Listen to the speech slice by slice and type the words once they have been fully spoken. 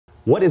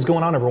What is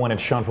going on, everyone? It's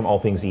Sean from All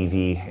Things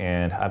EV,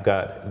 and I've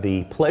got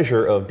the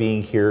pleasure of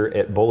being here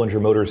at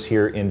Bollinger Motors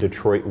here in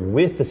Detroit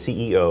with the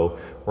CEO,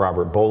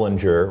 Robert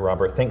Bollinger.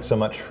 Robert, thanks so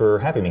much for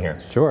having me here.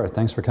 Sure,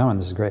 thanks for coming.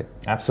 This is great.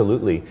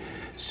 Absolutely.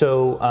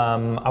 So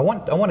I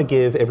want to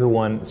give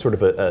everyone sort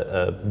of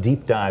a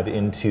deep dive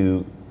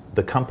into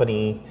the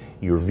company,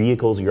 your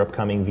vehicles, your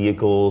upcoming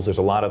vehicles. There's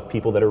a lot of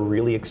people that are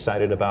really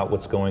excited about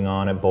what's going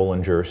on at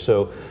Bollinger.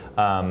 So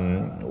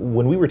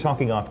when we were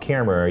talking off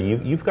camera,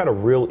 you've got a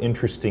real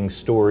interesting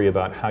story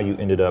about how you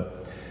ended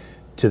up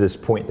to this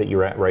point that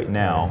you're at right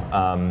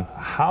now.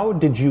 How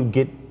did you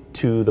get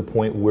to the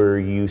point where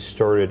you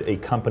started a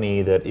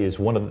company that is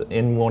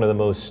in one of the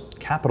most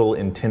capital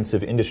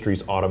intensive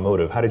industries,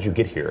 automotive? How did you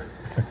get here?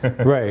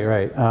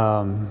 Right.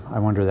 I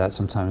wonder that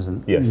sometimes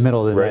in the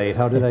middle of the night.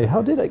 How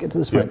did I get to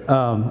this point?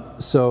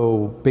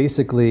 So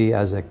basically,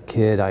 as a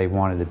kid, I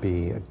wanted to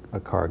be a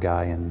car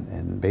guy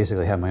and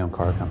basically have my own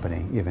car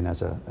company, even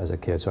as a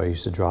kid. So I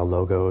used to draw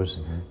logos,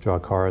 draw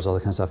cars, all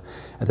that kind of stuff.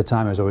 At the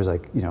time, I was always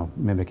like,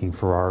 mimicking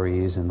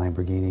Ferraris and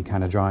Lamborghini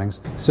kind of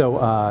drawings. So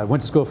I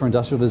went to school for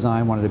industrial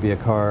design, wanted to be a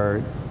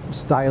car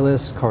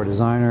stylist, car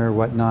designer,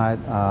 whatnot.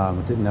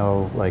 Didn't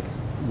know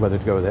whether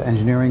to go the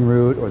engineering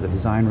route or the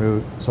design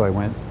route, so I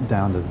went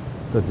down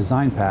the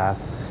design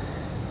path.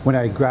 When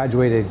I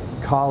graduated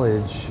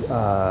college,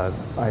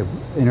 I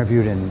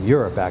interviewed in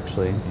Europe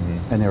actually,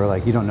 and they were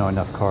like, you don't know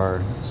enough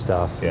car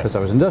stuff, because I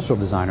was an industrial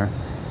designer.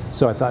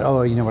 So I thought,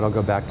 oh, you know what, I'll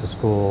go back to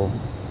school,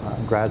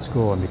 grad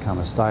school, and become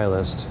a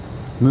stylist.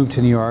 Moved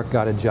to New York,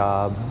 got a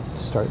job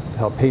to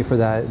help pay for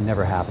that. It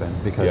never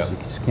happened because you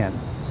just can't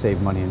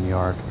save money in New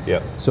York.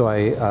 So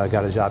I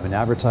got a job in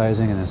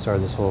advertising and then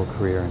started this whole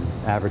career in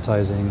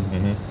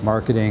advertising,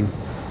 marketing,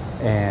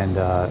 and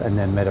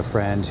then met a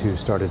friend who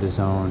started his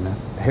own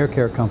hair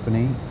care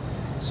company.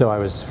 So I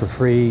was for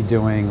free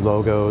doing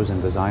logos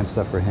and design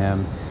stuff for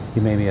him. He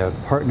made me a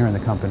partner in the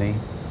company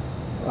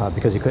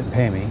because he couldn't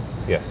pay me.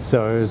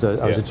 So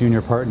I was a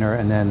junior partner,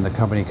 and then the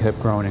company kept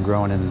growing and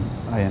growing, and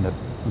I ended up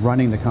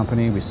running the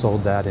company. We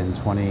sold that in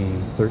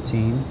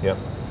 2013.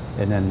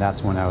 And then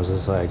that's when I was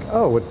just like,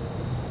 oh,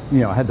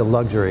 I had the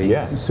luxury,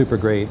 super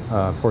great,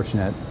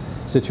 fortunate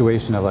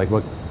situation of like,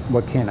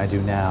 what can I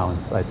do now?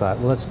 And I thought,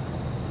 well, let's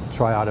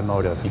try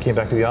automotive. You came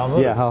back to the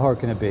automotive? Yeah, how hard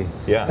can it be?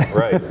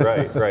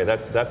 Right.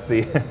 That's that's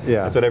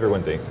what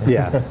everyone thinks.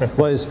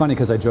 Well, it's funny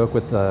because I joke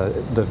with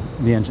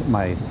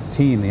my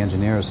team, the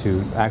engineers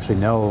who actually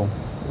know,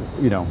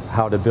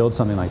 how to build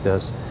something like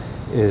this.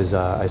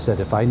 I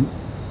said, if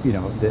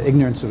the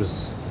ignorance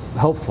was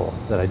helpful,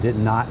 that I did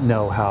not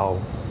know how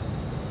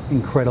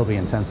incredibly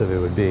intensive it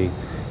would be.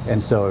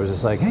 And so it was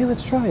just like, hey,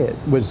 let's try it,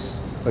 was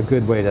a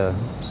good way to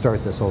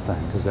start this whole thing.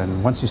 Because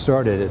then once you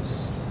start it, it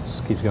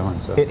just keeps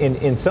going. So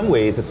in some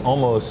ways, it's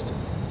almost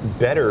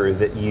better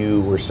that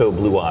you were so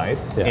blue-eyed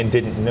and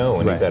didn't know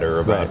any better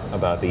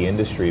about the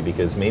industry,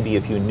 because maybe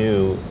if you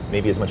knew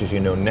maybe as much as you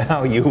know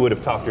now, you would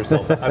have talked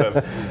yourself out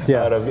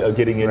of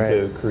getting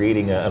into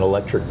creating an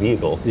electric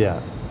vehicle.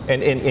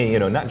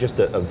 And not just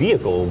a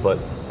vehicle, but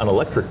an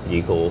electric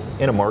vehicle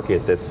in a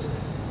market that's,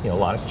 a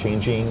lot is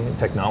changing.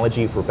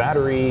 Technology for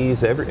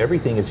batteries,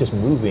 everything is just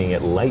moving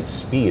at light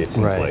speed, it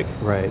seems like.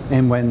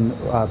 And when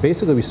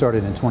basically we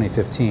started in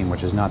 2015,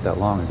 which is not that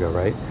long ago,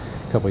 right?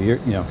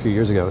 A few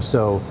years ago.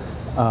 So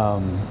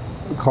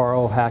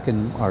Carl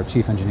Hacken, our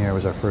chief engineer,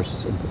 was our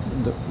first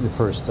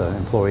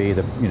employee.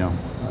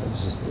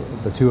 Just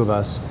the two of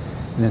us.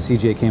 And then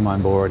CJ came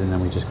on board, and then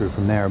we just grew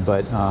from there.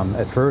 But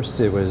at first,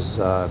 it was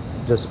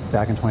just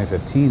back in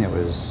 2015, it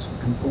was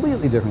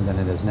completely different than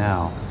it is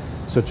now.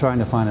 So trying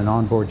to find an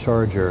onboard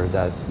charger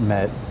that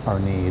met our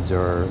needs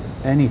or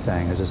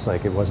anything, it was just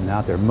like it wasn't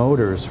out there.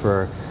 Motors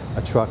for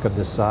a truck of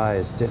this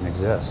size didn't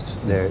exist.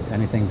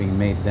 Anything being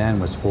made then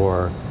was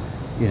for,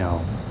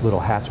 little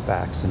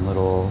hatchbacks and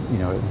little,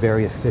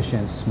 very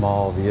efficient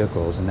small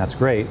vehicles, and that's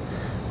great,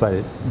 but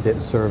it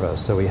didn't serve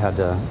us. So we had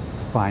to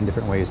find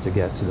different ways to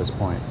get to this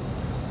point.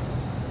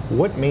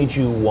 What made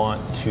you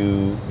want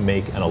to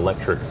make an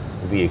electric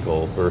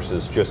vehicle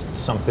versus just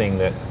something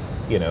that,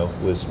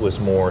 was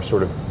more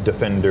sort of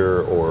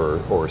Defender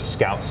or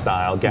Scout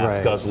style,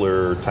 gas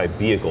guzzler type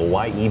vehicle?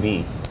 Why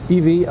EV?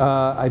 EV,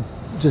 I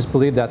just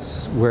believe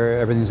that's where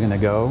everything's going to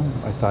go.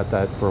 I thought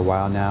that for a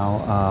while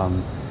now.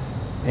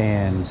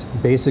 And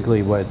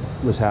basically what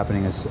was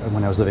happening is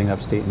when I was living in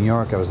upstate New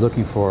York, I was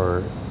looking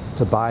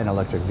to buy an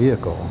electric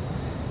vehicle.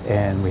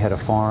 And we had a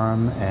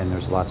farm, and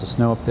there's lots of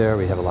snow up there.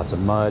 We have lots of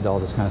mud, all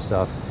this kind of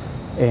stuff.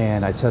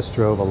 And I test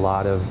drove a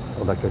lot of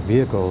electric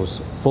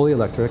vehicles, fully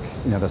electric.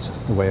 That's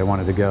the way I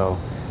wanted to go.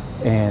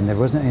 And there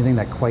wasn't anything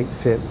that quite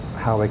fit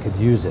how I could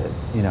use it.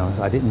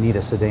 I didn't need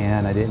a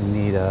sedan, I didn't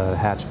need a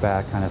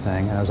hatchback kind of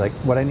thing. And I was like,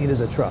 what I need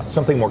is a truck.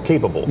 Something more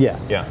capable.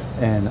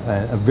 And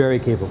a very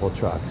capable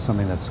truck,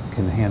 something that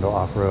can handle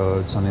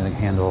off-road, something that can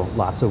handle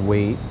lots of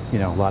weight, a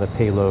lot of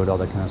payload, all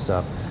that kind of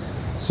stuff.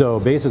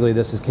 So basically,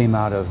 this came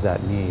out of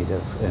that need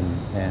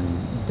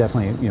and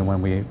definitely,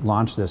 when we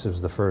launched this, it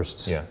was the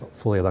first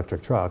fully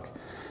electric truck.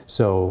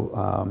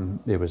 So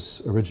it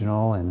was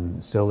original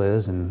and still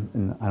is,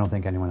 and I don't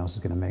think anyone else is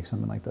going to make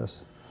something like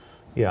this.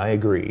 Yeah, I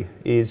agree.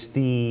 Is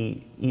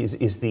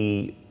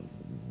the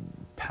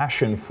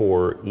passion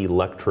for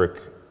electric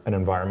an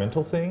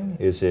environmental thing?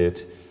 Is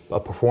it a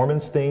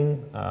performance thing?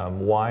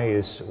 Why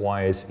is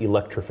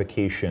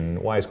electrification,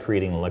 why is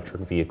creating an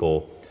electric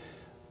vehicle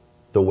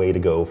the way to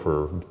go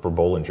for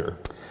Bollinger?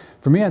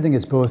 For me, I think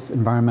it's both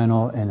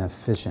environmental and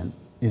efficient.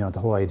 You know, the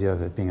whole idea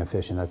of it being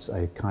efficient,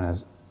 I kind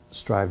of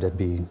strive to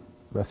be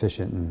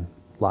efficient in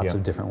lots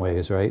of different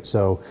ways, right?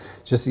 So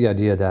just the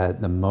idea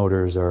that the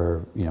motors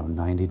are,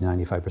 90,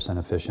 95%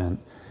 efficient,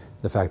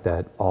 the fact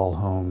that all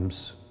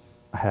homes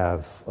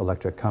have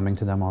electric coming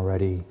to them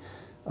already,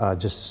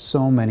 just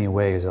so many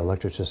ways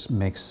electric just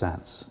makes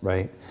sense,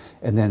 right?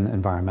 And then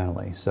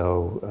environmentally,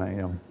 so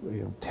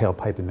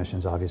tailpipe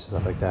emissions, obviously,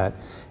 stuff like that.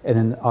 And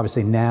then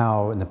obviously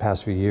now, in the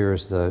past few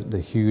years, the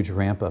huge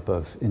ramp up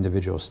of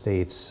individual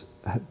states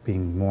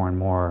being more and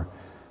more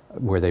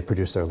where they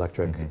produce their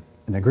electric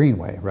in a green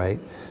way, right?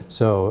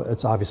 So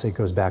it's obviously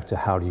goes back to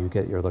how do you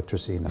get your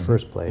electricity in the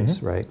first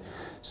place, right?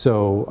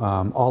 So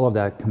all of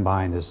that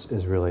combined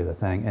is really the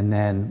thing. And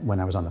then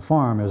when I was on the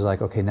farm, it was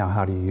like, okay, now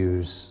how do you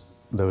use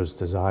those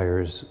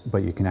desires,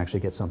 but you can actually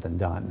get something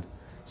done?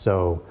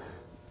 So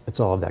it's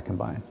all of that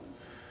combined.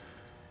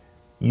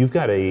 You've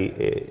got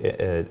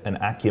an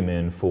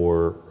acumen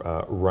for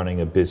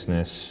running a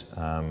business.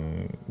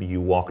 You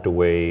walked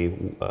away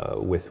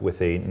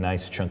with a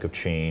nice chunk of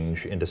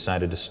change and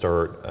decided to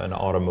start an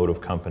automotive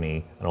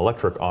company, an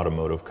electric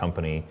automotive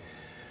company.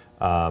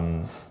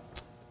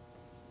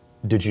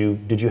 Did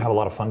you have a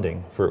lot of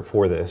funding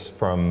for this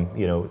from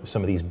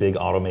some of these big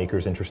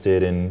automakers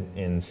interested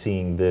in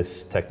seeing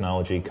this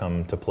technology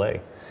come to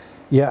play?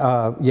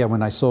 Yeah, when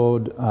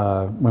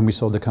we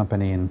sold the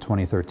company in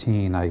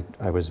 2013, I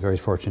was very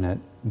fortunate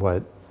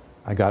what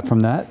I got from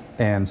that,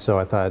 and so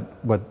I thought,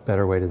 what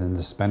better way than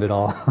to spend it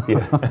all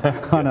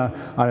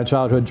on a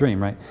childhood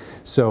dream, right?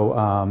 So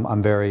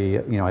I'm very,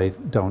 I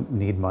don't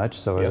need much,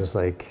 so I was just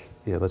like,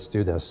 let's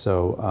do this.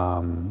 So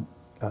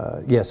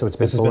so it's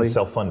been this has been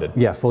self-funded.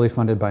 Yeah, fully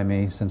funded by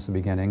me since the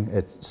beginning.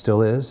 It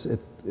still is.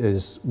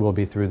 Will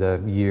be through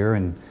the year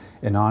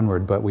and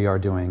onward, but we are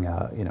doing,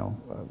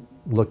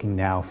 looking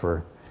now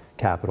for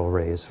capital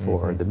raise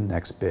for the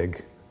next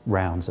big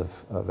rounds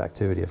of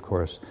activity, of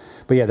course.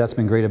 But yeah, that's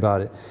been great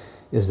about it,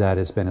 is that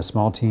it's been a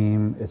small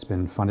team, it's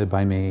been funded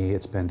by me,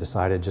 it's been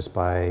decided just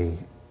by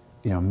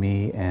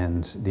me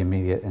and the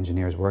immediate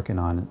engineers working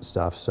on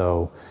stuff.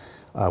 So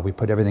we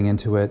put everything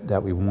into it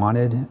that we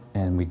wanted,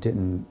 and we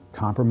didn't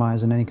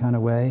compromise in any kind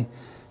of way.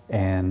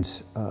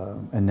 And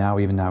now,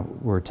 even now,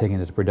 we're taking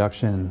it to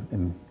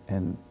production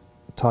and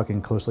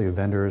talking closely with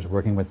vendors,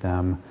 working with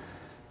them.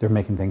 They're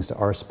making things to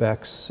our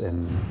specs,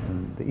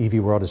 and the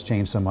EV world has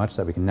changed so much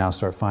that we can now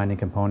start finding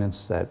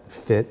components that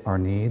fit our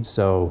needs.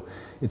 So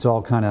it's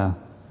all kind of,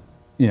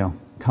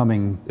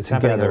 coming It's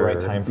together. happening in the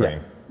right time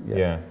frame.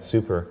 Yeah,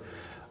 super.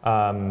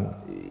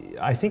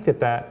 I think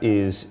that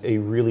is a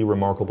really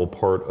remarkable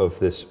part of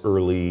this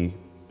early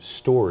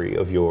story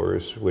of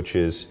yours, which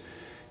is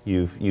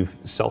you've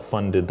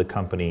self-funded the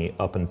company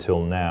up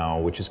until now,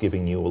 which is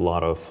giving you a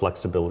lot of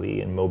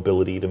flexibility and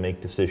mobility to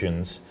make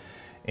decisions.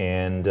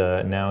 And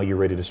now you're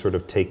ready to sort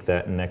of take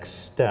that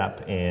next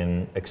step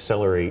and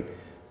accelerate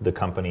the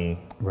company,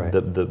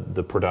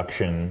 the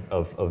production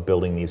of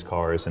building these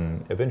cars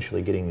and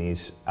eventually getting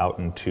these out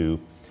into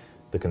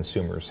the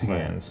consumer's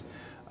hands.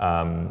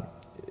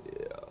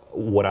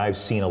 What I've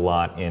seen a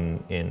lot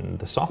in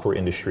the software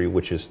industry,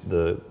 which is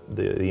the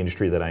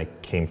industry that I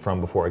came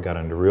from before I got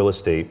into real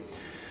estate,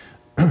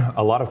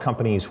 a lot of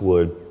companies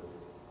would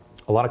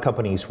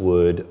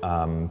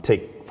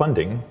take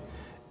funding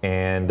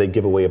and they'd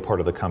give away a part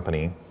of the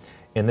company,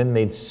 and then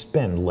they'd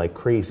spend like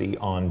crazy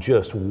on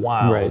just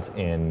wild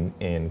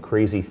and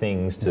crazy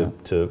things to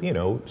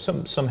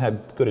some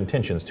had good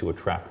intentions to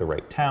attract the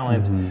right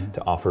talent,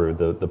 to offer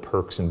the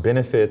perks and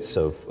benefits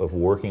of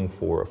working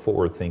for a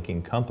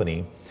forward-thinking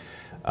company.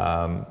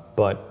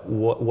 But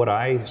what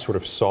I sort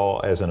of saw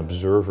as an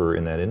observer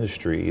in that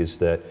industry is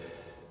that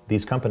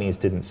these companies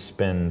didn't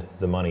spend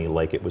the money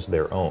like it was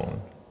their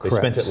own. They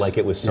spent it like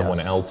it was someone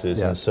else's.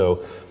 And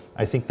so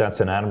I think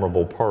that's an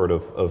admirable part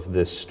of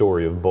this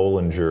story of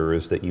Bollinger,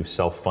 is that you've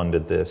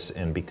self-funded this,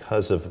 and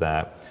because of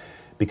that,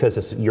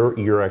 because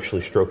you're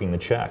actually stroking the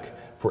check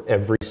for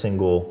every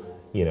single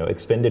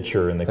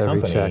expenditure in the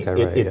every company. Check I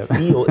write,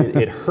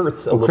 it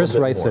hurts a little bit more. Chris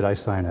writes it, I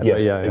sign it.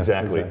 Yes,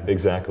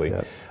 exactly.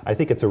 Yeah. I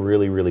think it's a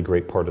really, really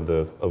great part of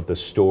the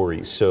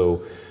story.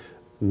 So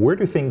where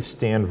do things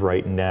stand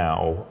right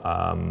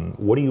now?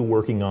 What are you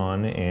working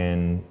on,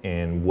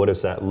 and what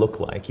does that look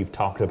like? You've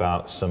talked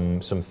about some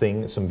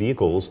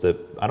vehicles that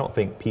I don't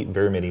think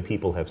very many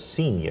people have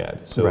seen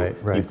yet. So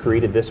you've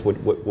created this,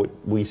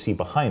 what we see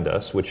behind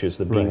us, which is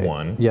the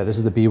B1. Yeah, this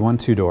is the B1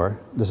 two-door.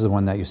 This is the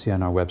one that you see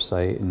on our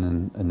website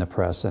and in the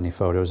press. Any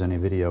photos, any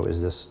video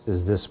is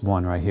this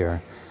one right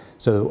here.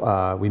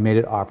 So we made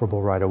it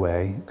operable right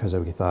away because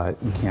we thought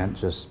you can't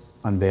just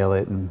unveil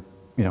it and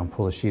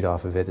pull a sheet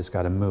off of it. It's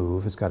got to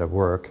move, it's got to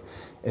work.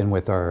 And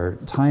with our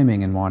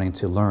timing and wanting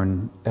to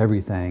learn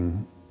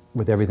everything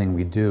with everything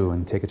we do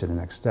and take it to the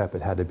next step,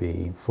 it had to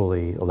be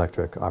fully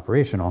electric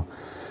operational.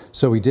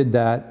 So we did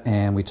that,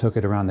 and we took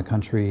it around the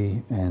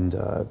country, and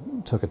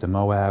took it to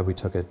Moab, we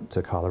took it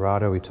to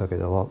Colorado, we took it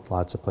to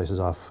lots of places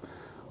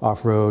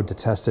off-road to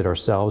test it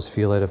ourselves,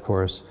 feel it, of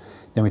course.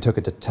 Then we took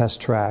it to test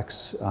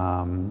tracks,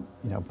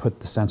 put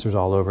the sensors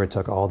all over it,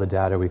 took all the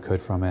data we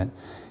could from it,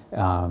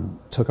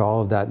 took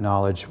all of that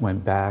knowledge,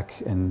 went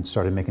back and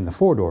started making the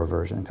four-door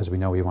version, because we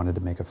know we wanted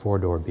to make a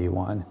four-door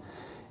B1.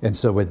 And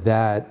so with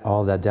that,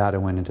 all that data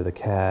went into the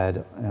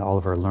CAD, and all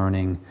of our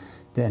learning,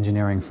 the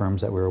engineering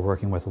firms that we were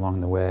working with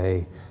along the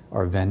way,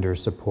 our vendor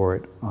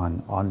support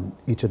on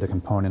each of the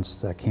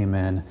components that came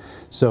in.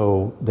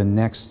 So the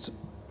next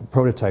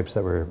prototypes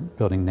that we're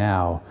building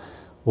now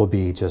will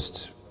be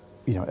just,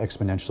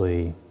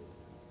 exponentially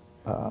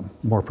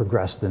more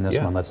progressed than this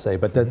one, let's say.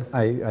 But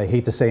I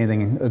hate to say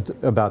anything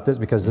about this,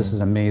 because this is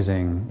an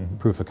amazing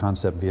proof of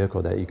concept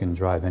vehicle that you can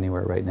drive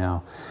anywhere right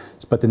now.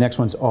 But the next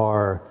ones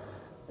are,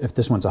 if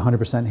this one's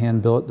 100%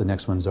 hand built, the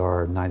next ones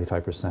are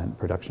 95%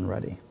 production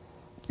ready.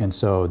 And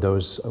so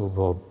those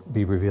will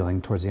be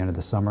revealing towards the end of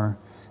the summer.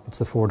 It's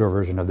the four-door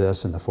version of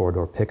this and the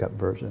four-door pickup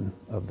version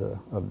of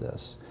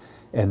this.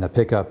 And the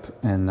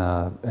pickup and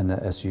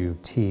the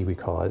SUT, we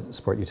call it,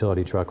 sport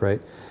utility truck,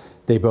 right?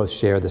 They both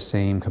share the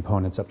same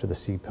components up to the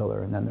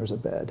C-pillar, and then there's a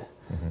bed.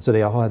 So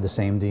they all have the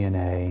same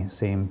DNA,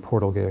 same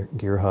portal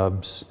gear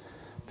hubs,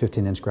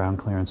 15-inch ground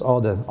clearance. All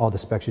the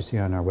specs you see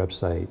on our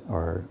website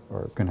are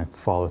going to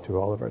follow through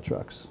all of our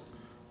trucks.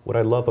 What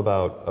I love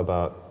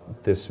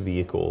about this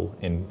vehicle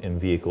in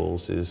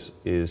vehicles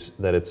is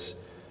that it's,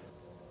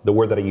 the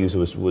word that I used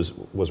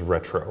was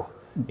retro.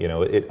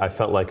 I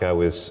felt like I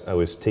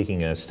was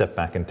taking a step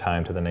back in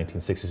time to the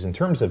 1960s in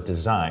terms of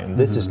design.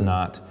 This is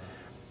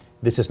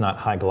not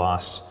high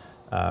gloss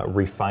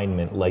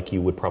refinement like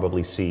you would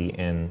probably see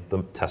in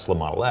the Tesla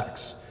Model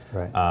X.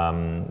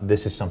 Right.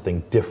 This is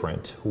something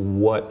different.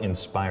 What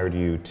inspired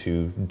you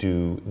to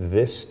do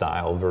this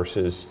style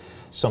versus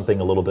something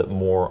a little bit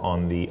more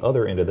on the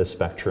other end of the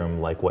spectrum,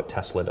 like what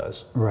Tesla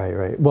does?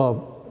 Right.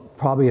 Well,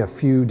 probably a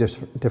few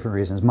different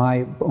reasons.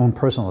 My own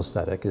personal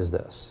aesthetic is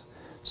this.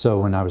 So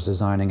when I was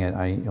designing it,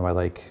 I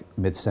like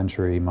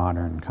mid-century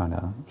modern kind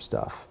of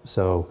stuff.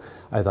 So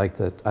I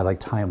like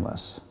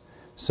timeless.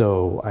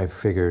 So I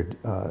figured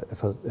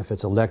if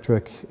it's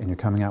electric and you're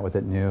coming out with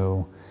it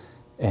new,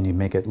 and you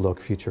make it look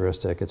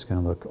futuristic, it's going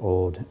to look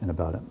old in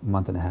about a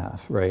month and a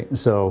half, right?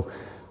 So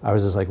I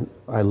was just like,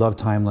 I love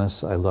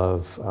timeless, I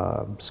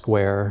love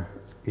square,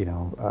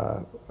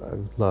 I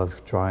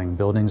love drawing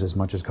buildings as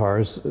much as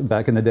cars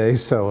back in the day,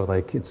 so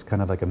like it's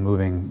kind of like a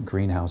moving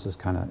greenhouse is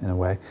kind of in a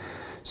way.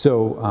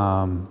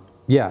 So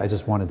yeah, I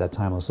just wanted that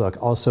timeless look.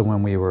 Also,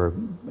 when we were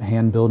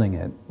hand building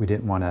it, we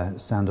didn't want to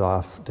send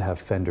off to have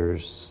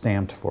fenders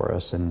stamped for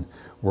us and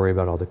worry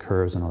about all the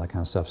curves and all that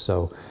kind of stuff.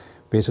 So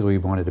basically, we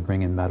wanted to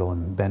bring in metal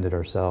and bend it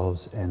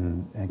ourselves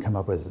and come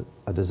up with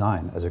a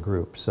design as a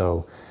group.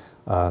 So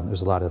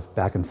there's a lot of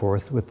back and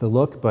forth with the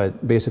look,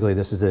 but basically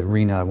this is the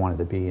arena I wanted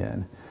to be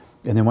in.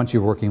 And then once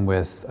you're working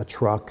with a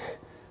truck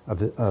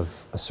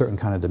of a certain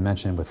kind of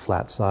dimension with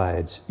flat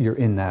sides, you're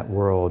in that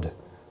world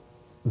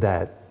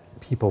that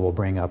people will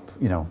bring up,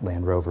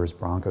 Land Rovers,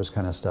 Broncos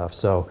kind of stuff.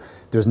 So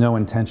there's no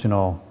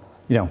intentional,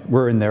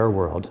 we're in their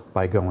world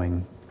by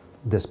going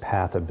this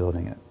path of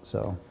building it.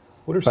 So.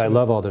 But I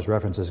love all those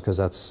references because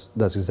that's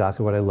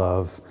exactly what I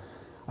love.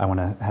 I want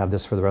to have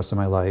this for the rest of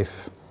my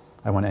life.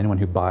 I want anyone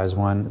who buys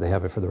one, they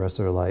have it for the rest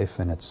of their life,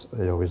 and it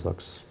always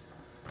looks.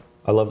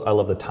 I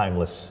love the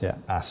timeless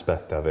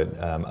aspect of it.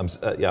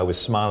 I was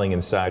smiling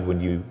inside when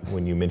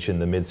you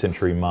mentioned the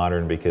mid-century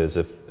modern, because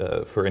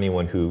for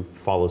anyone who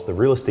follows the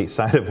real estate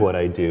side of what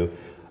I do,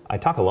 I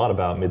talk a lot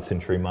about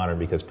mid-century modern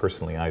because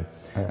personally I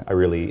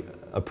really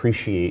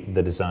appreciate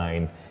the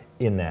design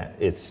in that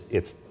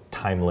it's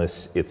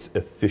timeless, it's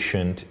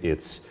efficient,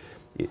 it's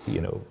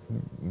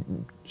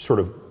sort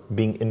of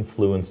being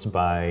influenced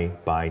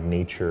by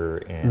nature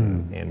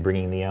and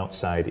bringing the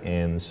outside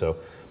in. So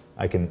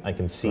I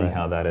can see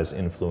how that has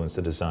influenced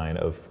the design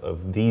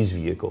of these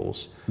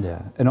vehicles.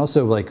 Yeah, and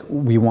also like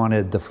we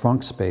wanted the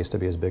front space to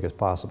be as big as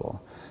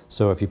possible.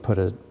 So if you put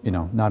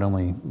not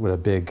only with a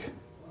big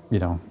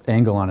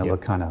angle on it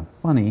look kind of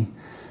funny,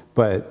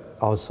 but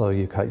also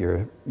you cut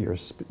your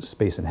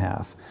space in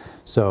half.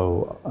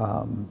 So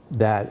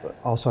that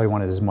also I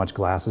wanted as much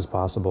glass as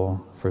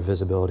possible for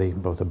visibility,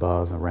 both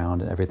above,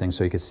 around, and everything,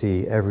 so you could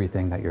see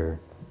everything that you're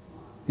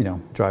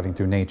driving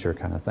through nature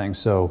kind of thing.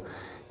 So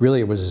really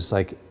it was just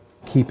like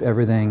keep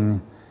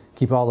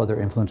all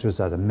other influences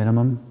at a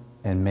minimum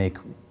and make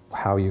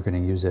how you're going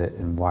to use it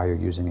and why you're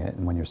using it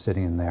and when you're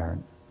sitting in there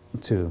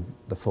to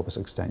the fullest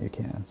extent you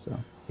can. So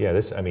yeah,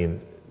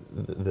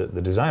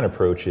 the design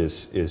approach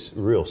is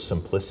real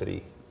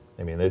simplicity.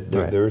 I mean,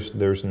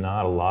 there's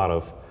not a lot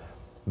of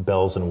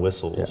bells and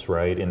whistles,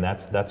 right? And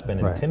that's been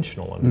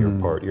intentional on your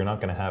part. You're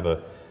not going to have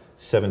a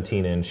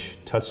 17-inch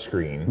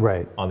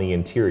touchscreen on the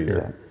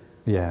interior.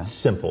 Yeah.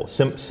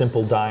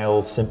 Simple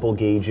dials, simple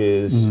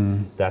gauges.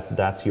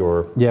 That's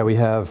your. Yeah, we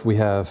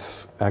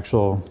have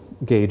actual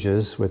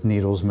gauges with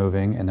needles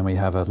moving, and then we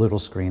have a little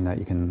screen that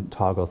you can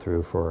toggle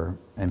through for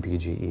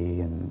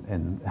MPGE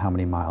and how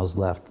many miles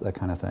left, that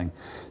kind of thing.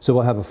 So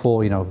we'll have a full,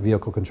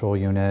 vehicle control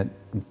unit,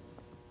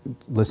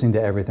 listening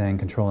to everything,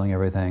 controlling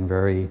everything,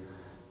 very,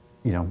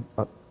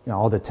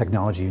 all the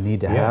technology you need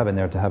to have in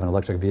there to have an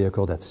electric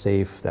vehicle that's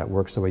safe, that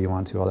works the way you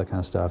want to, all that kind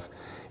of stuff.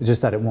 It's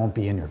just that it won't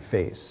be in your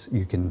face.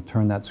 You can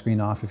turn that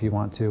screen off if you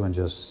want to and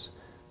just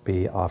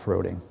be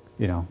off-roading,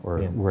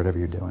 or whatever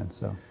you're doing.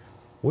 So,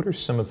 what are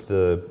some of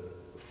the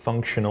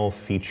functional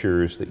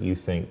features that you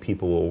think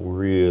people will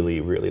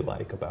really, really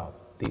like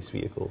about these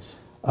vehicles?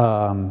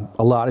 A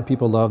lot of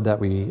people love that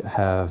we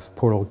have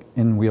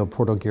in-wheel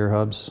portal gear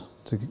hubs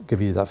to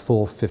give you that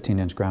full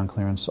 15-inch ground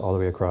clearance all the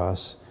way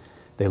across.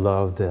 They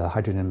love the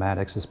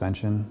hydrodynamic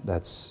suspension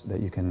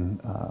that you can,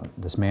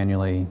 that's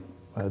manually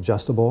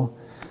adjustable.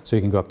 So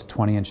you can go up to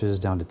 20 inches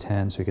down to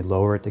 10, so you could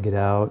lower it to get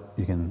out.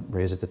 You can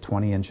raise it to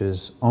 20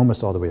 inches,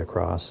 almost all the way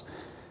across,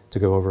 to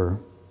go over,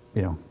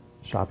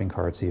 shopping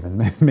carts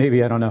even,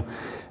 maybe, I don't know.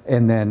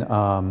 And then,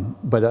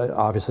 but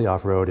obviously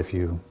off-road, if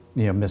you,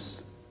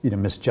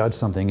 misjudge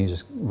something, you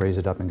just raise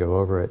it up and go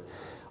over it.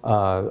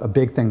 A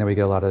big thing that we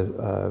get a lot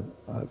of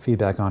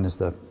feedback on is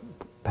the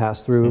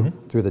pass-through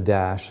through the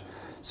dash.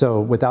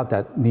 So without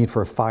that need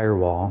for a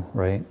firewall,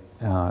 right,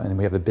 and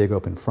we have a big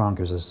open frunk,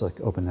 because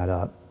just open that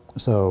up.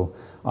 So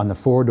on the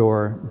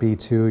four-door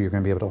B2, you're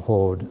going to be able to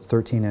hold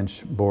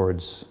 13-inch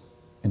boards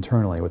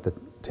internally with the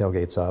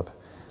tailgates up.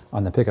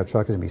 On the pickup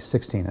truck, it's going to be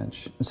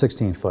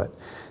 16 foot.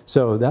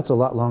 So that's a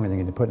lot longer than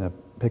you can put in a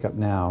pickup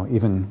now,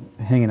 even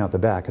hanging out the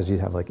back, because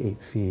you'd have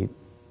 8 feet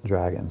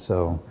dragging.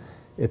 So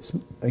it's,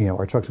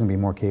 our truck's going to be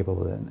more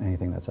capable than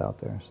anything that's out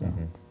there. So.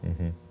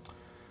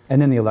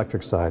 And then the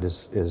electric side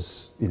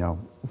is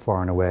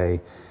far and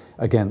away.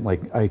 Again,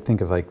 I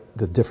think of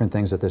the different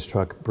things that this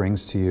truck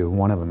brings to you.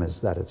 One of them is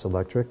that it's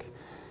electric,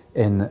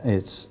 and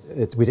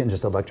we didn't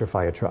just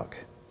electrify a truck.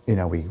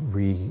 We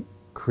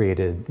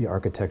recreated the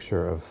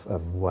architecture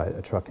of what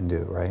a truck can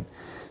do, right?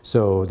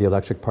 So the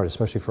electric part,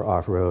 especially for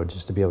off-road,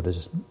 just to be able to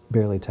just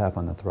barely tap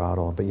on the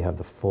throttle, but you have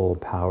the full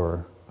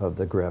power of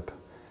the grip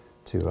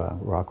to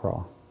rock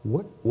crawl.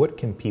 What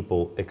can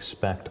people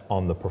expect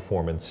on the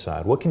performance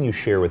side? What can you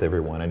share with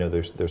everyone? I know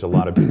there's a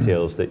lot of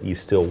details that you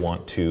still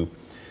want to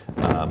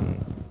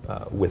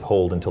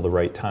withhold until the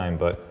right time,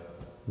 but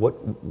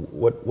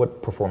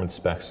what performance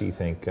specs do you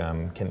think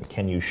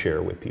can you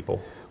share with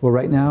people? Well,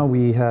 right now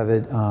we have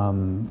it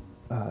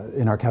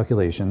in our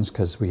calculations,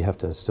 because we have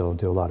to still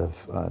do a lot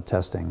of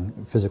testing,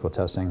 physical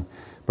testing.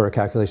 But our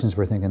calculations,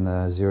 we're thinking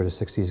the 0 to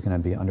 60 is going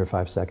to be under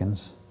 5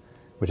 seconds,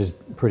 which is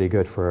pretty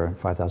good for a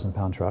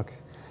 5,000-pound truck.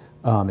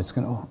 It's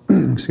going to,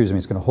 it's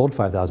going to hold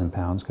 5,000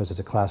 pounds because it's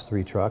a Class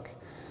 3 truck.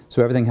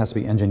 So everything has to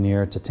be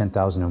engineered to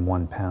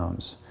 10,001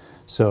 pounds.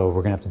 So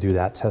we're going to have to do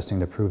that testing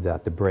to prove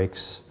that. The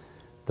brakes,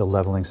 the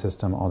leveling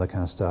system, all that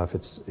kind of stuff.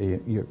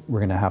 We're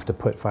going to have to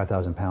put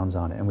 5,000 pounds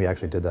on it, and we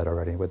actually did that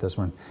already with this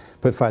one.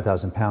 Put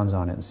 5,000 pounds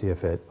on it and see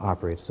if it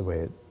operates the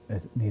way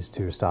it needs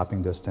to,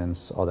 stopping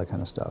distance, all that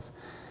kind of stuff.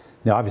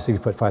 Now, obviously,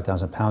 if you put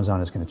 5,000 pounds on,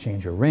 it's going to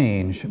change your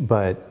range,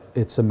 but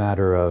it's a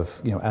matter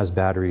of, as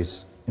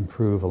batteries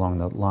improve along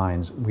the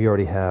lines, we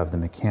already have the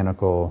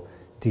mechanical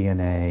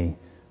DNA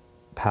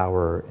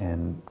power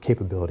and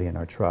capability in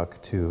our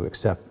truck to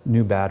accept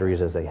new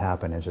batteries as they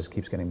happen. It just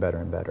keeps getting better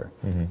and better.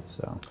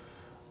 So,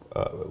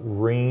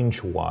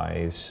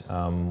 range-wise,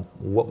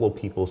 what will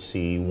people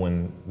see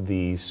when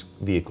these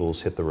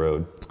vehicles hit the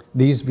road?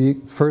 These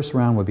first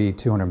round would be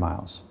 200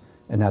 miles,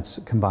 and that's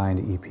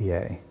combined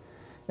EPA.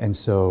 And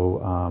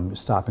so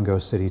stop and go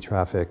city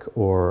traffic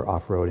or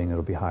off-roading,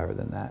 it'll be higher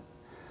than that.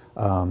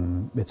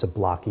 It's a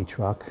blocky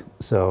truck,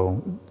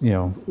 so,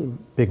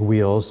 big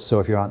wheels. So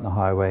if you're out on the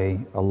highway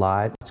a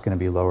lot, it's going to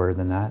be lower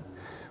than that.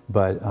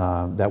 But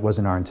that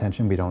wasn't our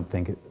intention. We don't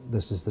think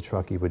this is the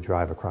truck you would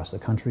drive across the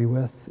country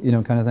with,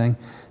 kind of thing.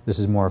 This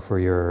is more for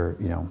your,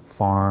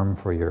 farm,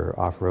 for your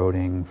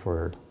off-roading,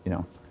 for,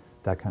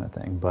 that kind of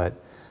thing.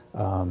 But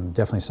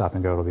definitely stop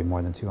and go, it'll be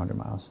more than 200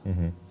 miles.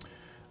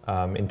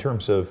 In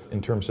terms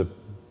of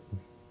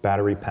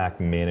battery pack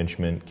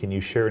management, can you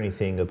share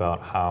anything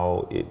about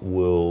how it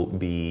will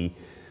be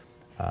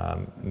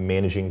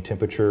managing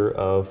temperature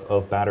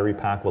of battery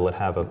pack? Will it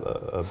have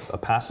a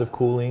passive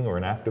cooling or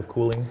an active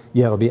cooling?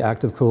 Yeah, it'll be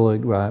active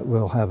cooling.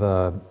 We'll have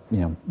a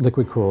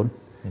liquid cooled.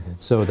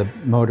 So the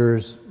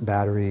motors,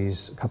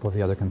 batteries, a couple of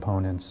the other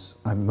components,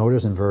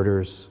 motors,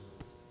 inverters,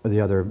 are the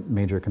other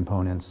major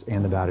components,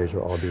 and the batteries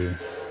will all be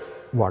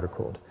water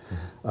cooled,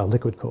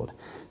 liquid cooled.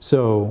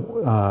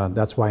 So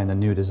that's why in the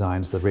new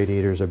designs the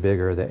radiators are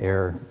bigger, the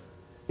air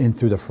in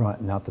through the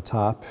front and out the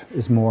top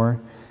is more,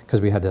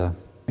 because we had to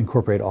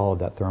incorporate all of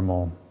that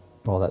thermal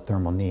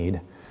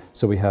need.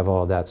 So we have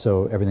all of that.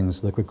 So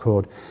everything's liquid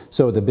cooled.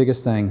 So the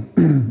biggest thing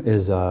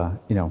is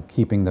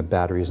keeping the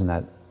batteries in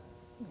that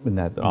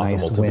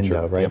nice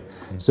window, right?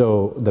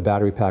 So the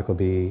battery pack will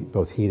be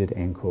both heated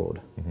and cooled.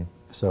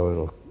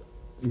 So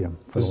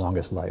for the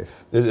longest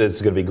life.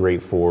 It's going to be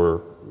great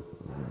for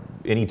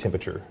any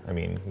temperature. I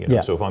mean,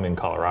 so if I'm in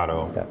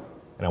Colorado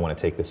and I want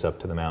to take this up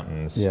to the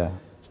mountains,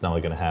 it's not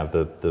only going to have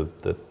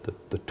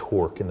the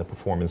torque and the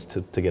performance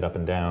to get up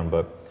and down,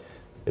 but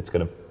it's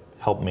going to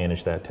help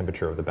manage that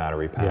temperature of the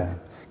battery pack. Yeah,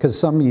 because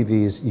some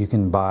EVs you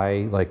can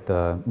buy, like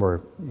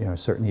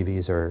certain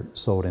EVs are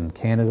sold in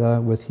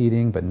Canada with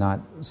heating, but not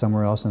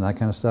somewhere else and that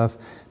kind of stuff.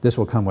 This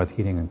will come with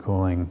heating and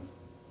cooling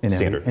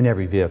in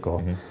every vehicle.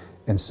 Mm-hmm.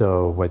 And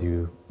so whether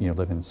you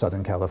live in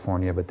Southern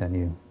California, but then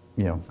you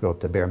go up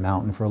to Bear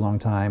Mountain for a long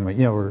time,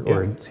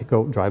 or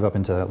go drive up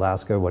into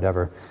Alaska,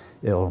 whatever,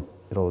 it'll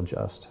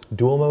adjust.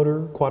 Dual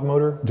motor, quad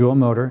motor? Dual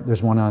motor.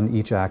 There's one on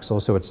each axle,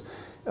 so it's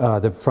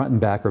the front and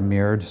back are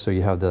mirrored. So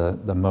you have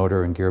the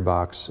motor and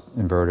gearbox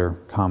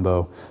inverter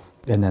combo,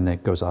 and then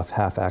it goes off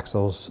half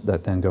axles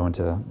that then go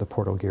into the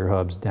portal gear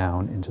hubs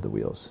down into the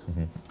wheels.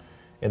 Mm-hmm.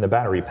 And the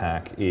battery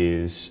pack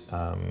is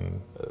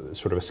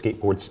sort of a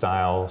skateboard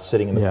style,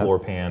 sitting in the floor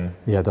pan.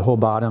 Yeah, the whole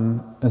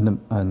bottom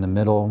and the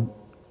middle,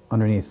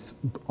 underneath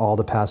all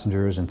the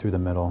passengers and through the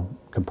middle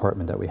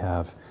compartment that we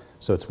have.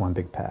 So it's one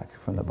big pack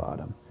from the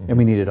bottom. Mm-hmm. And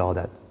we needed all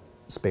that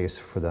space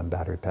for the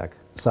battery pack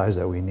size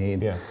that we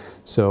need. Yeah.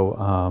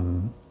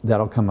 So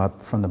that'll come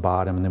up from the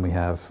bottom, and then we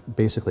have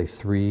basically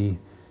three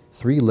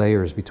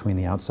layers between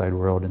the outside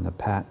world and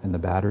the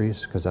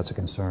batteries, because that's a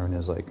concern,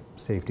 is like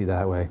safety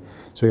that way.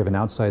 So we have an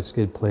outside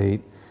skid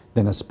plate,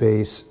 then a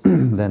space,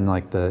 then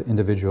like the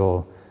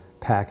individual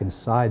pack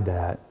inside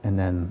that, and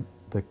then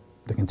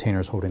the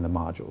containers holding the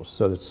modules.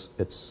 So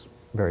it's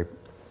very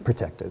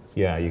protected.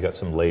 Yeah, you got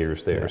some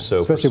layers there. Yeah. So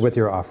especially with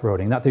your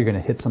off-roading. Not that you're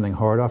going to hit something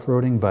hard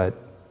off-roading, but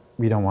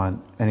we don't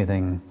want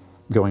anything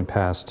going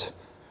past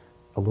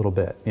a little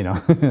bit. Any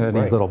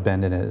little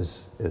bend in it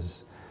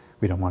is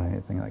we don't want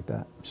anything like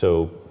that.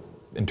 So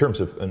in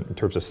terms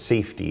of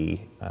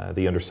safety,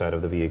 the underside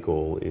of the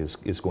vehicle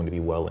is going to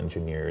be well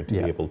engineered to be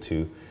able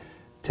to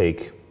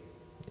take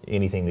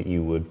anything that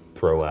you would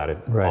throw at it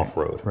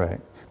off-road.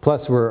 Right.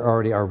 Plus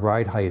our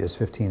ride height is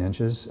 15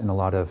 inches, and a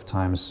lot of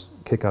times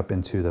kick up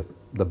into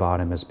the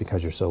bottom is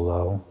because you're so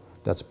low.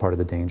 That's part of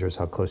the danger, is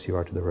how close you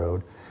are to the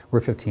road. We're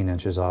 15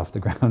 inches off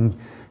the ground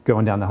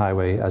going down the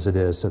highway as it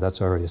is, so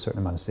that's already a certain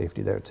amount of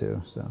safety there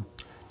too. So,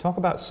 talk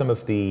about some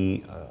of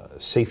the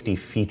safety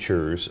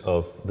features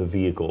of the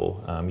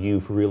vehicle.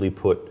 You've really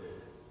put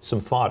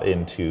some thought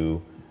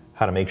into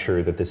how to make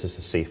sure that this is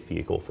a safe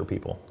vehicle for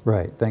people.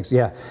 Right, thanks.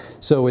 Yeah,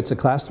 so it's a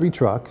Class 3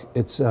 truck.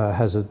 It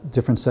has a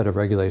different set of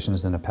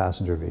regulations than a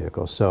passenger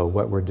vehicle. So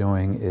what we're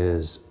doing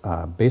is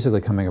basically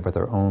coming up with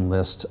our own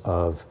list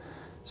of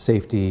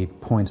safety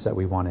points that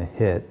we want to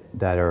hit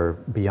that are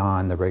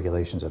beyond the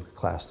regulations of a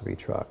Class 3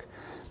 truck.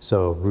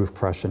 So roof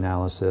crush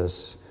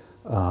analysis,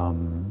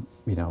 we're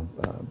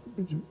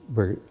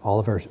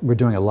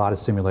doing a lot of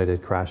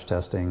simulated crash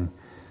testing.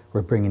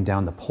 We're bringing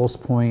down the pulse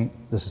point.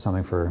 This is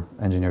something for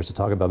engineers to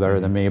talk about better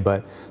than me,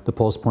 but the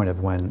pulse point of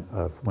when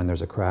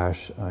there's a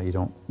crash,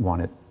 you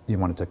want it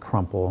to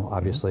crumple,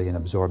 obviously, and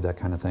absorb that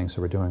kind of thing.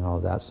 So we're doing all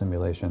of that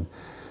simulation.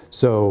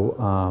 So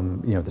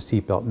the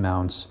seatbelt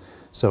mounts.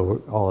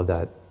 So all of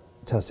that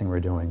testing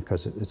we're doing,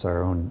 because it's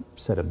our own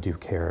set of due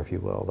care, if you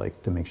will,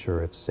 like to make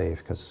sure it's safe,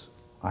 because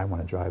I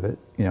want to drive it.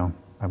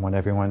 I want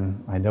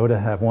everyone I know to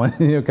have one,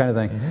 kind of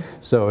thing. Mm-hmm.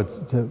 So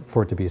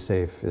for it to be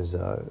safe is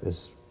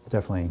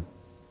definitely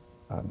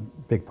a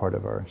big part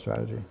of our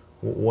strategy.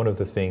 One of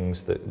the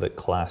things that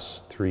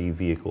Class 3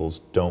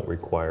 vehicles don't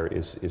require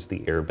is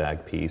the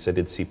airbag piece. I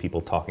did see people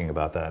talking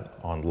about that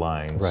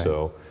online. Right.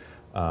 So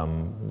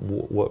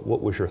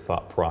what was your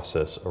thought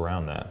process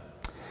around that?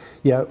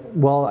 Yeah,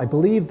 well, I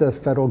believe the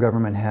federal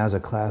government has a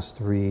Class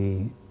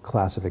 3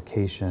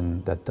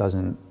 classification that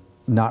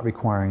not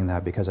requiring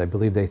that, because I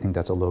believe they think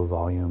that's a low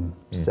volume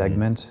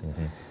segment.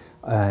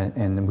 Mm-hmm.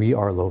 And we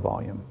are low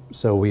volume.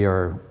 So we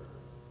are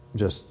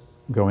just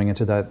going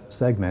into that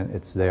segment.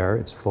 It's there,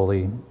 it's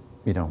fully,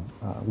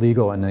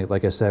 legal. And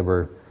like I said,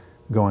 we're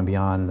going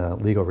beyond the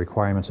legal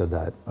requirements of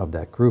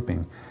that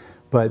grouping.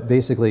 But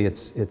basically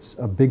it's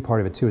a big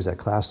part of it too, is that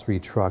Class 3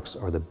 trucks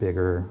are the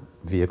bigger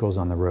vehicles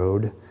on the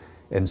road.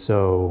 And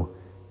so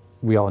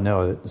we all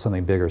know that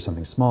something bigger,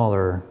 something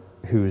smaller,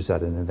 who's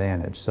at an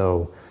advantage.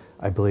 So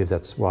I believe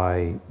that's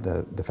why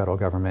the federal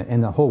government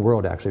and the whole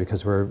world, actually,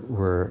 because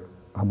we're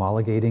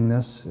homologating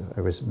this, I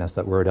always mess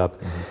that word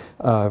up,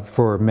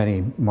 for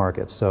many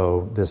markets.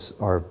 So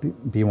our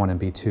B1 and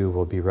B2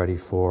 will be ready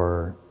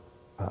for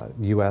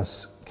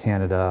US,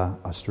 Canada,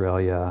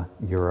 Australia,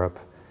 Europe,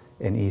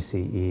 and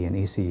ECE. And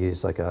ECE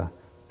is like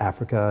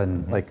Africa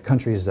and like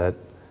countries that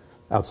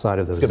outside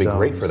of those zones. It's going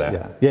to be great for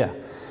that. Yeah.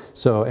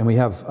 So, and we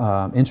have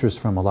interest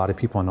from a lot of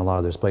people in a lot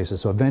of those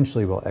places. So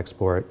eventually we'll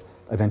export.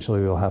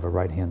 Eventually we'll have a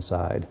right-hand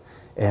side.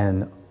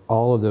 And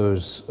all of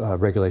those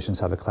regulations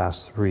have a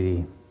Class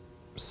 3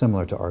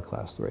 similar to our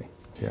Class 3.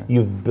 Yeah.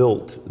 You've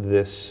built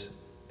this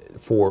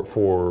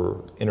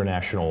for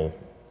international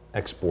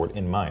export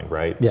in mind,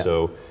 right? Yeah.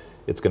 So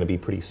it's going to be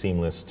pretty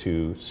seamless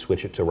to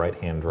switch it to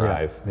right-hand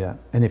drive. Yeah.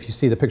 And if you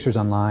see the pictures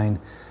online,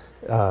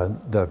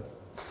 the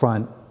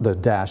the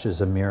dash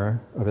is a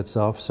mirror of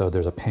itself, so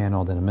there's a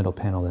panel, then a middle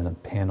panel, then a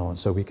panel, and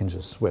so we can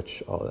just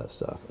switch all of that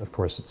stuff. Of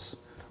course, it's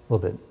a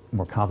little bit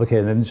more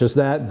complicated than just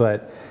that,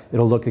 but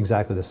it'll look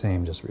exactly the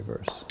same, just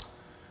reverse.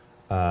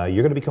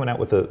 You're going to be coming out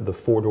with the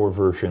four-door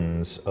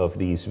versions of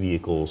these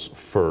vehicles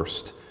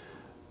first.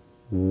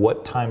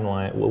 What's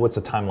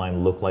the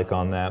timeline look like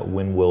on that?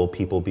 When will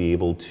people be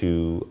able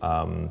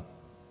to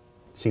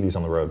see these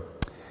on the road?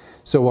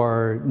 So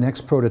our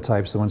next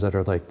prototypes, the ones that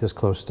are like this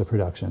close to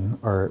production,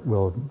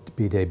 we'll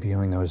be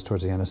debuting those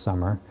towards the end of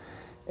summer.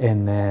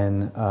 And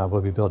then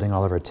we'll be building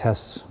all of our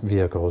test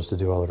vehicles to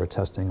do all of our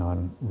testing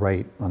on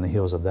the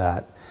heels of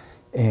that.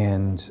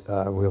 And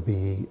we'll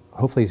be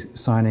hopefully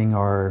signing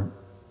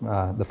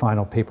the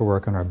final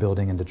paperwork on our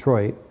building in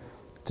Detroit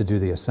to do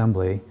the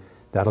assembly.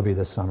 That'll be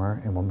this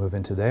summer, and we'll move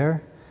into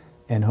there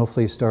and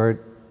hopefully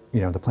start,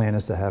 the plan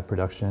is to have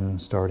production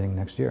starting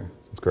next year.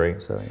 That's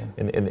great. So,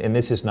 yeah. And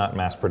this is not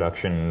mass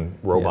production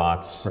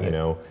robots, yeah,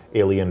 right.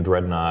 Alien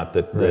dreadnought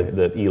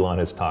that Elon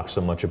has talked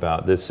so much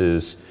about.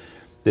 These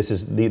are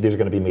going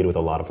to be made with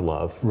a lot of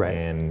love, right.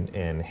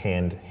 and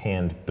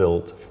hand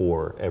built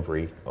for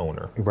every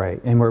owner. Right,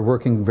 and we're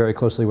working very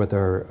closely with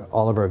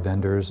all of our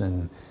vendors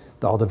and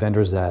all the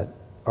vendors that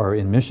are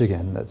in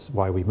Michigan. That's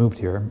why we moved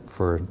here,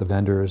 for the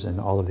vendors and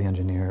all of the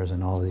engineers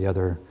and all of the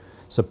other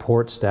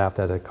support staff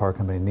that a car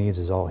company needs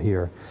is all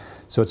here.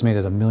 So it's made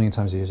it a million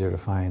times easier to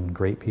find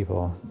great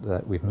people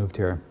that we've moved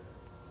here.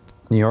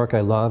 New York, I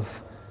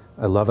love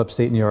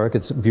upstate New York.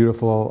 It's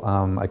beautiful.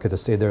 I could have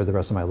stayed there the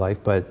rest of my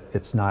life, but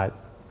it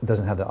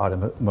doesn't have the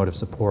automotive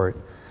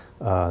support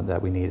that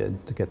we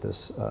needed to get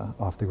this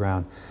off the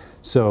ground.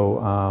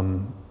 So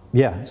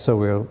so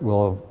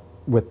we'll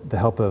with the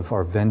help of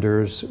our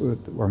vendors,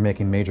 we're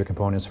making major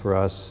components for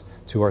us,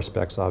 to our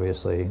specs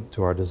obviously,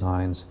 to our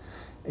designs,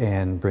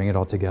 and bring it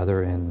all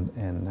together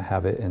and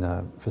have it in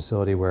a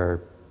facility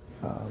where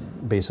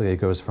basically it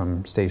goes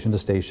from station to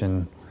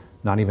station,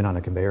 not even on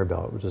a conveyor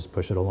belt. We'll just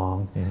push it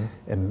along,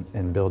 mm-hmm.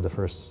 and build the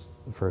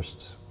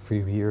first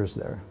few years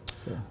there.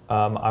 So.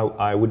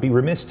 I would be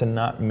remiss to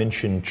not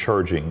mention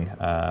charging.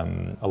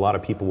 A lot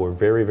of people were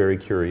very, very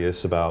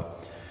curious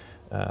about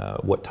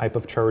what type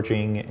of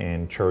charging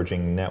and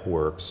charging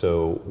network.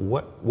 So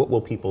what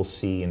will people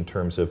see in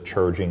terms of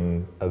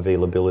charging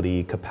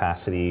availability,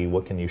 capacity?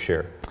 What can you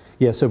share?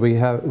 Yeah, so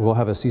we'll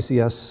have a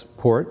CCS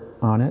port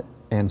on it,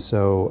 and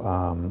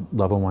so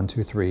level 1,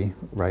 2, 3,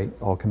 right,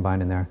 all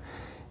combined in there.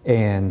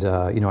 And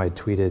I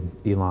tweeted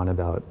Elon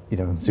about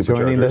joining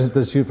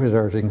the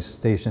supercharging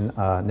station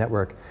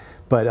network,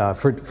 but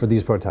for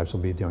these prototypes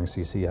we'll be doing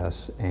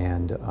CCS,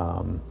 and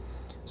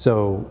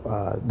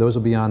so those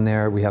will be on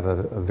there. We have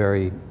a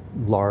very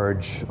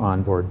large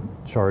onboard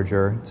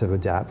charger to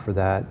adapt for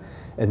that,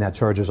 and that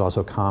charger is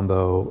also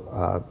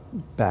combo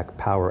back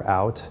power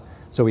out.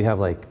 So we have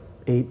like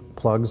 8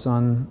 plugs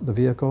on the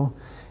vehicle,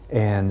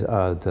 and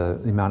the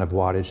amount of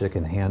wattage it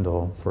can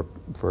handle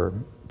for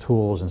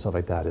tools and stuff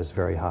like that is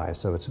very high.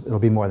 So it'll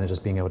be more than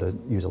just being able to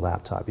use a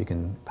laptop. You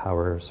can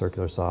power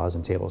circular saws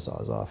and table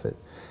saws off it,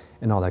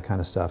 and all that kind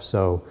of stuff.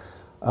 So.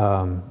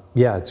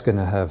 It's going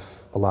to have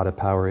a lot of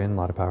power in, a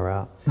lot of power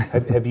out.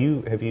 have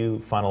you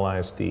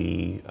finalized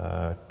the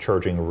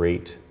charging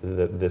rate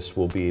that this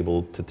will be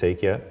able to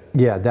take yet?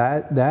 Yeah,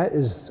 that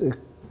is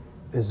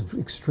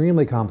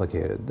extremely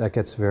complicated. That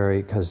gets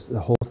because the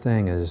whole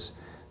thing is,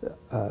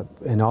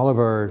 in all of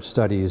our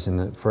studies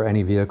and for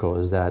any vehicle,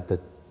 is that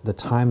the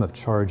time of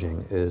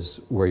charging is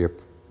where you're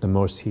the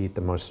most heat, the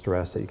most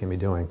stress that you can be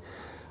doing.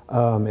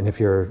 And if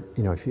you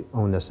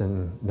own this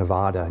in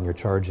Nevada and you're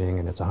charging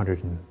and it's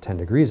 110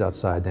 degrees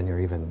outside, then you're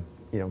even,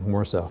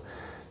 more so.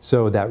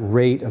 So that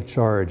rate of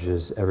charge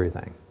is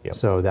everything. Yep.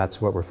 So that's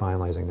what we're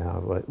finalizing now.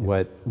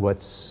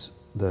 What's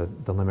the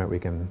limit we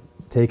can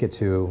take it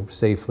to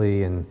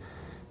safely and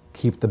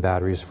keep the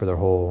batteries for their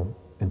whole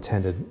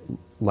intended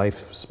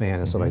lifespan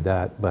and stuff like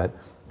that. But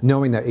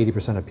knowing that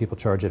 80% of people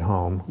charge at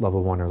home,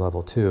 level 1 or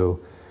level 2,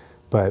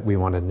 but we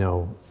want to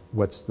know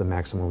what's the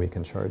maximum we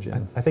can charge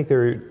in. I think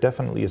there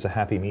definitely is a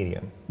happy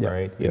medium,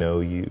 right?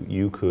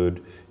 You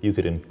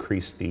could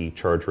increase the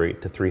charge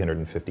rate to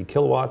 350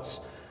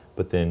 kilowatts,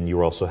 but then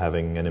you're also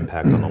having an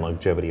impact on the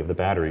longevity of the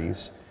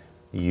batteries.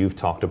 You've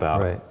talked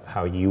about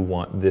how you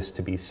want this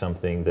to be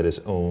something that is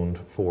owned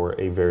for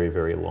a very,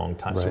 very long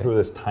time. So for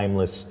this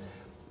timeless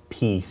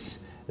piece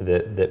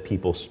that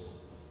people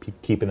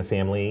keep in the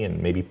family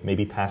and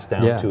maybe pass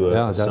down to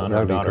a son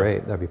or daughter. That would be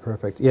great. That'd be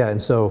perfect. Yeah,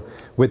 and so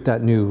with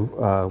that new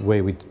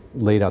way we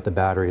laid out the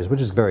batteries,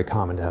 which is very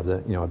common to have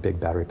a big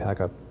battery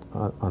pack up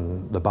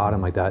on the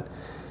bottom like that.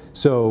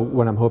 So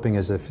what I'm hoping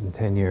is if in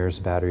 10 years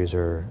batteries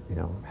are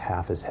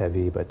half as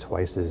heavy but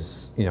twice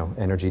as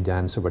energy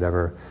dense or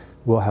whatever,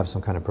 we'll have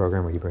some kind of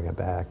program where you bring it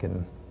back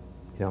and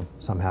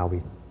somehow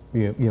we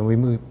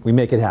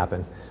make it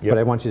happen. Yep. But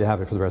I want you to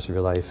have it for the rest of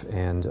your life,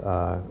 and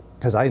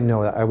because I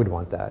know that I would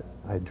want that.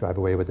 I drive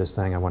away with this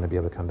thing. I want to be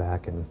able to come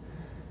back and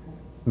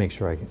make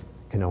sure I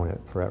can own it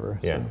forever.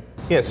 Yeah.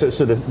 So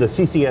the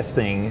CCS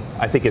thing,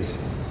 I think, is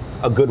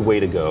a good way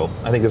to go.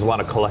 I think there's a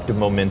lot of collective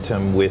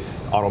momentum with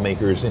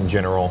automakers in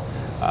general.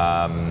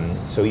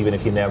 So even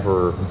if you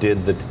never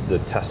did the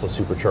Tesla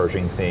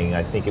supercharging thing,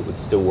 I think it would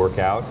still work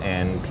out,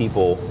 and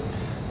people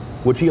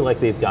would feel like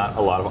they've got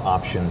a lot of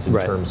options in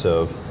terms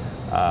of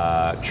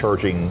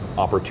charging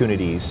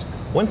opportunities.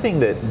 One thing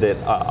that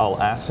I'll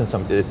ask, since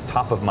it's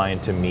top of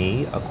mind to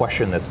me, a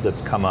question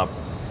that's come up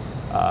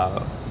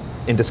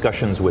in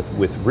discussions with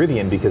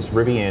Rivian, because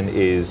Rivian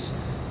is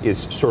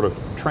sort of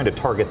trying to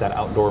target that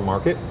outdoor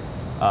market.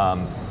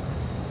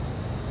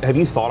 Have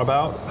you thought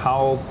about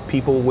how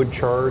people would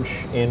charge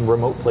in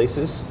remote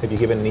places? Have you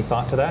given any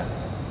thought to that?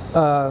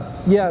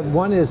 Yeah,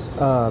 one is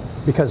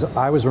because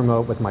I was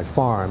remote with my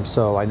farm,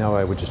 so I know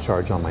I would just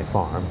charge on my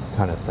farm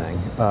kind of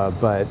thing.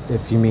 But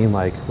if you mean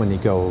like when you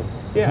go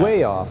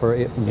way off or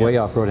way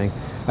off-roading,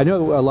 I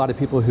know a lot of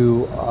people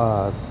who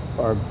are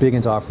big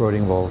into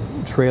off-roading will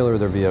trailer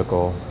their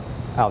vehicle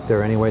out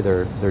there anyway,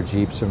 their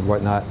Jeeps and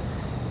whatnot.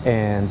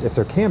 And if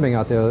they're camping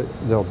out there,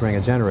 they'll bring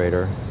a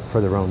generator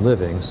for their own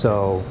living.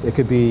 So it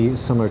could be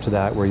similar to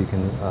that, where you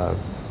can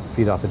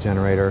feed off the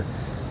generator.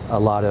 A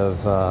lot of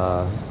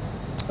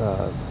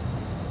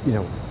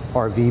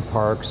RV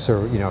parks,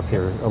 or if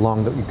you're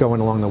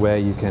going along the way,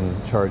 you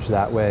can charge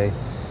that way.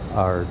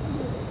 Our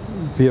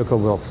vehicle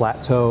will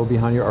flat tow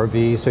behind your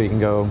RV, so you can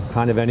go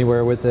kind of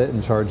anywhere with it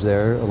and charge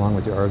there along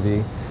with your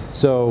RV.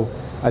 So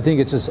I think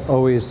it's just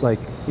always like,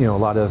 a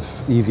lot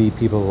of EV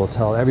people will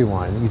tell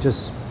everyone, you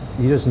just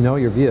know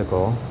your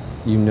vehicle,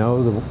 you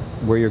know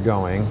where you're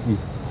going, you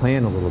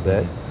plan a little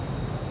bit.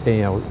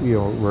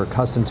 And, we're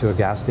accustomed to a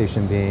gas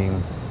station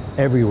being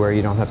everywhere,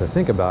 you don't have to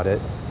think about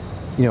it.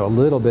 A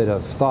little bit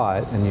of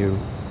thought, and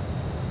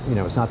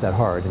it's not that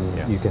hard,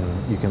 and you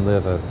can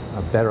live a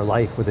better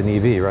life with an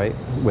EV, right?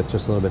 With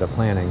just a little bit of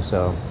planning.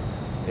 So,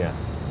 yeah.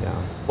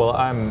 Well,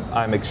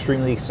 I'm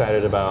extremely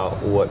excited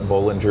about what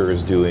Bollinger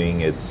is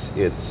doing. It's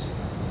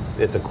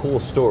a cool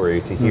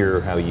story to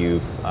hear how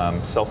you've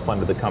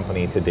self-funded the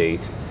company to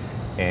date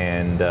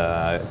and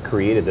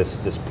created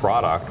this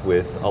product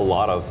with a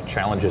lot of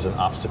challenges and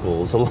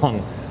obstacles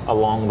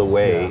along the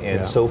way.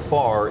 And so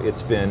far,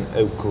 it's been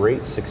a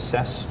great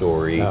success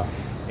story.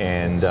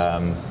 And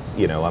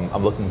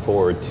I'm looking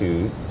forward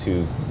to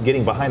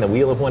getting behind the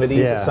wheel of one of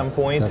these at some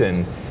point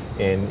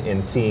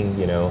and seeing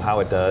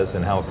how it does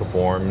and how it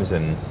performs,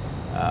 and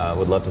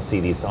would love to see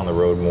these on the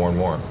road more and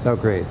more. Oh,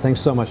 great! Thanks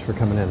so much for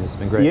coming in. This has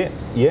been great.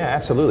 Yeah,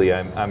 absolutely.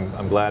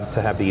 I'm glad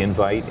to have the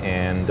invite,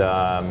 and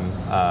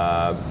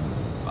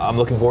I'm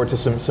looking forward to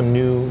some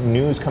new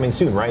news coming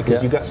soon, right?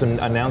 Because you've got some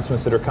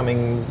announcements that are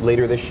coming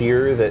later this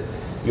year that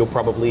you'll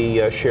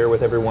probably share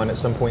with everyone at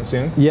some point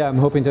soon. Yeah, I'm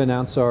hoping to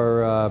announce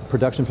our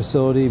production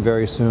facility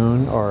very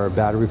soon, our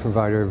battery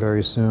provider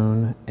very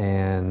soon,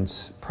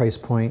 and price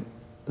point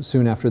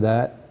soon after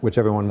that, which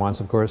everyone wants,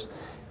 of course.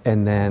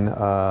 And then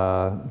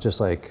just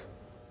like,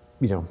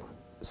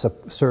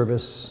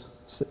 service,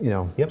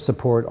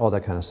 support, all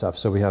that kind of stuff.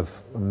 So we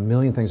have a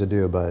million things to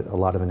do, but a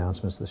lot of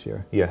announcements this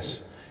year.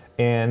 Yes.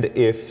 And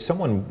if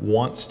someone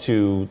wants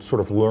to sort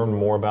of learn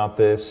more about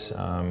this,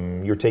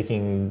 you're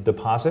taking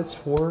deposits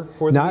for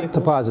the Not vehicles?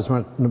 deposits,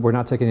 we're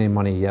not taking any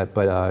money yet,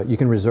 but you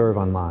can reserve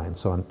online,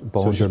 so on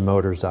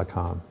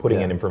BollingerMotors.com. Putting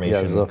in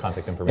information,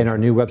 contact information. And our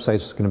new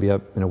website's going to be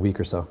up in a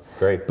week or so.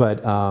 Great.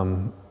 But,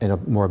 and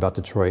more about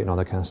Detroit and all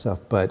that kind of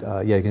stuff. But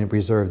yeah, you can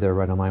reserve there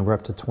right online. We're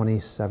up to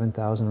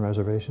 27,000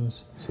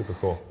 reservations. Super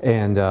cool.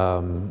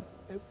 And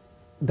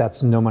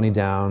that's no money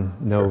down,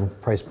 no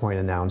price point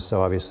announced,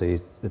 so obviously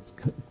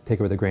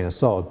take it with a grain of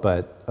salt,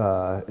 but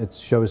it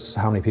shows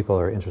how many people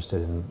are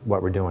interested in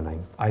what we're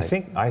doing. I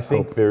think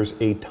there's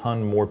a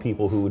ton more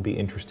people who would be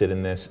interested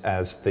in this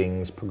as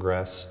things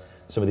progress.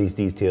 Some of these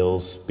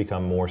details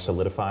become more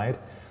solidified.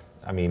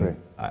 I mean,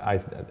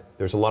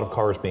 there's a lot of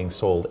cars being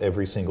sold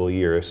every single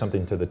year,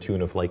 something to the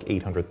tune of like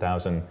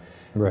 800,000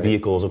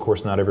 vehicles. Of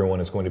course, not everyone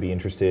is going to be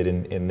interested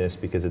in this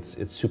because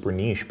it's super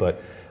niche,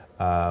 but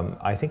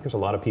I think there's a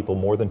lot of people,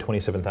 more than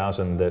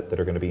 27,000, that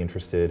are going to be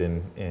interested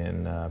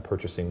in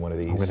purchasing one of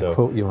these. I'm going to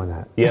quote you on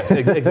that. Yes,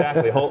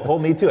 exactly.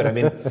 hold me to it. I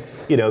mean,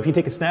 if you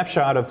take a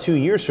snapshot of 2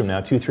 years from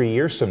now, 3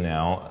 years from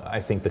now, I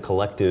think the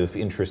collective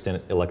interest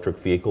in electric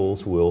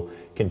vehicles will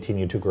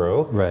continue to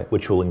grow,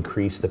 which will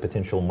increase the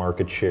potential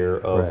market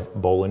share of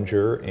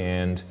Bollinger.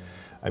 And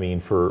I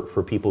mean,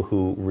 for people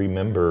who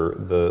remember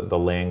the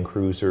Land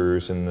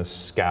Cruisers and the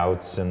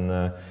Scouts and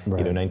the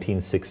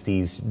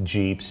 1960s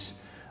Jeeps,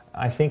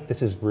 I think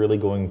this is really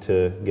going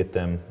to get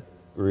them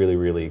really,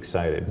 really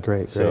excited.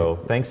 Great. So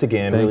thanks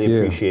again. Really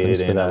appreciate it.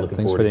 Thanks for that.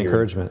 Thanks for the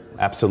encouragement.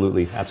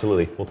 Absolutely.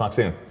 We'll talk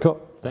soon.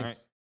 Cool.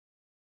 Thanks.